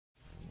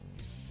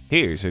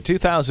Here's a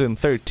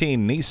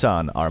 2013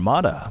 Nissan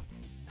Armada.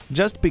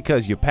 Just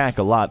because you pack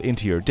a lot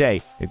into your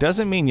day, it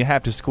doesn't mean you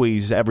have to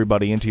squeeze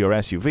everybody into your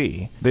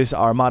SUV. This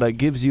Armada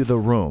gives you the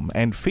room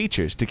and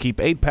features to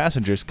keep 8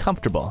 passengers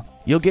comfortable.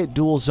 You'll get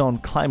dual-zone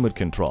climate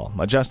control,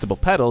 adjustable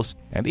pedals,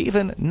 and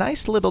even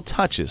nice little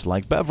touches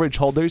like beverage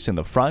holders in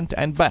the front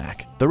and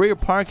back. The rear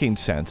parking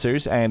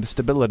sensors and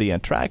stability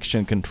and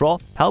traction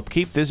control help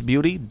keep this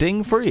beauty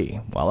ding-free,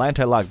 while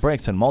anti-lock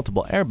brakes and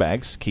multiple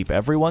airbags keep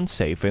everyone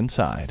safe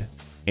inside.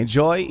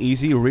 Enjoy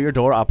easy rear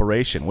door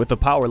operation with the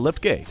power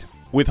liftgate.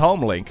 With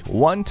HomeLink,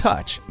 one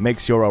touch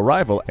makes your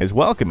arrival as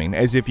welcoming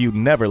as if you'd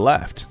never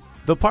left.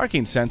 The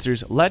parking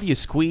sensors let you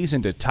squeeze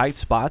into tight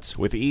spots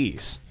with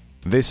ease.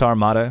 This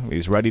Armada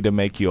is ready to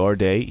make your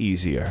day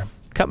easier.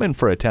 Come in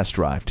for a test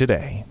drive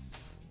today.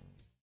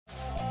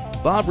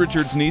 Bob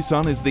Richards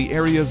Nissan is the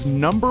area's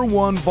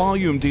 #1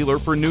 volume dealer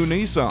for new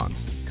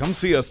Nissans. Come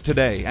see us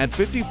today at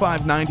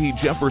 5590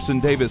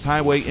 Jefferson Davis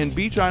Highway in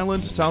Beach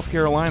Island, South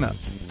Carolina.